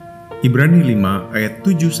Ibrani 5 ayat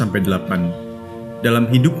 7-8. Dalam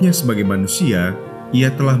hidupnya sebagai manusia, ia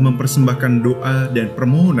telah mempersembahkan doa dan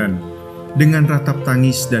permohonan dengan ratap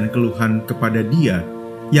tangis dan keluhan kepada Dia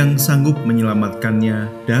yang sanggup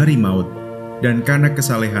menyelamatkan-Nya dari maut. Dan karena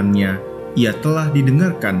kesalehan-Nya, ia telah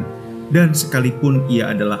didengarkan, dan sekalipun ia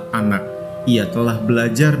adalah anak, ia telah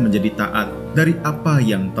belajar menjadi taat dari apa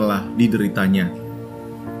yang telah diderita-Nya.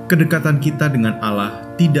 Kedekatan kita dengan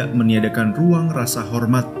Allah tidak meniadakan ruang rasa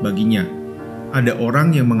hormat baginya. Ada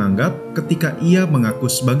orang yang menganggap ketika ia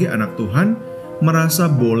mengaku sebagai anak Tuhan,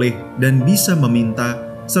 merasa boleh dan bisa meminta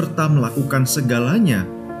serta melakukan segalanya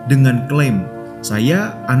dengan klaim,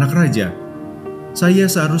 "Saya anak raja.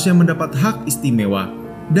 Saya seharusnya mendapat hak istimewa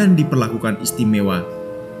dan diperlakukan istimewa."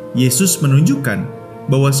 Yesus menunjukkan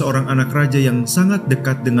bahwa seorang anak raja yang sangat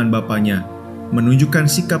dekat dengan Bapanya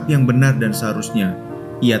menunjukkan sikap yang benar dan seharusnya.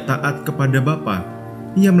 Ia taat kepada Bapa.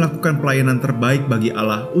 Ia melakukan pelayanan terbaik bagi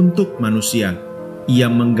Allah untuk manusia.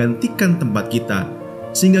 Ia menggantikan tempat kita,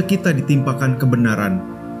 sehingga kita ditimpakan kebenaran,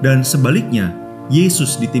 dan sebaliknya,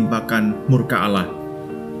 Yesus ditimpakan murka Allah.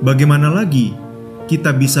 Bagaimana lagi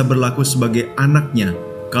kita bisa berlaku sebagai anaknya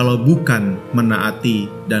kalau bukan menaati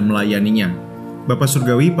dan melayaninya? Bapa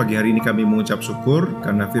Surgawi, pagi hari ini kami mengucap syukur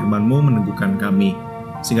karena firman-Mu meneguhkan kami,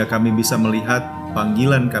 sehingga kami bisa melihat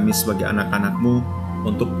panggilan kami sebagai anak-anak-Mu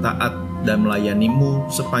untuk taat dan melayani-Mu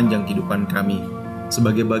sepanjang kehidupan kami,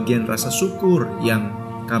 sebagai bagian rasa syukur yang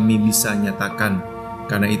kami bisa nyatakan.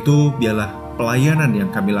 Karena itu, biarlah pelayanan yang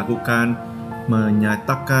kami lakukan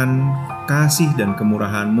menyatakan kasih dan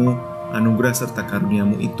kemurahan-Mu, anugerah serta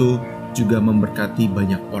karunia-Mu itu juga memberkati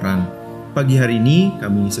banyak orang. Pagi hari ini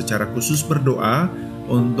kami secara khusus berdoa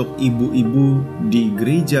untuk ibu-ibu di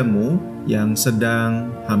gereja-Mu yang sedang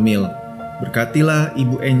hamil. Berkatilah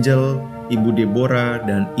Ibu Angel, Ibu Deborah,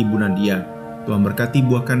 dan Ibu Nadia. Tuhan berkati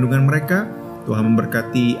buah kandungan mereka, Tuhan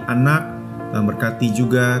memberkati anak, Tuhan berkati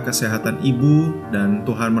juga kesehatan ibu, dan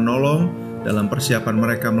Tuhan menolong dalam persiapan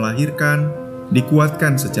mereka melahirkan,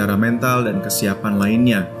 dikuatkan secara mental dan kesiapan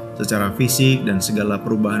lainnya, secara fisik dan segala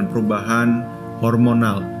perubahan-perubahan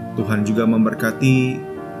hormonal. Tuhan juga memberkati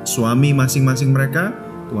suami masing-masing mereka,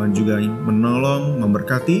 Tuhan juga menolong,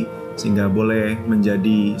 memberkati, sehingga boleh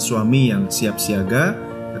menjadi suami yang siap siaga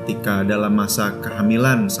ketika dalam masa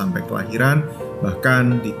kehamilan sampai kelahiran,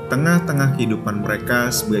 bahkan di tengah-tengah kehidupan mereka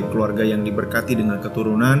sebagai keluarga yang diberkati dengan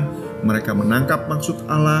keturunan, mereka menangkap maksud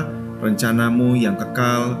Allah, rencana-Mu yang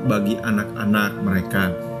kekal bagi anak-anak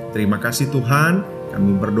mereka. Terima kasih Tuhan,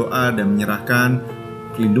 kami berdoa dan menyerahkan,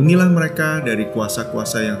 lindungilah mereka dari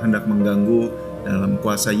kuasa-kuasa yang hendak mengganggu, dalam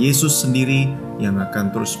kuasa Yesus sendiri yang akan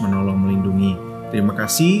terus menolong melindungi. Terima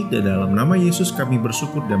kasih, dan dalam nama Yesus kami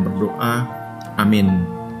bersyukur dan berdoa.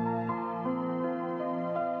 Amin.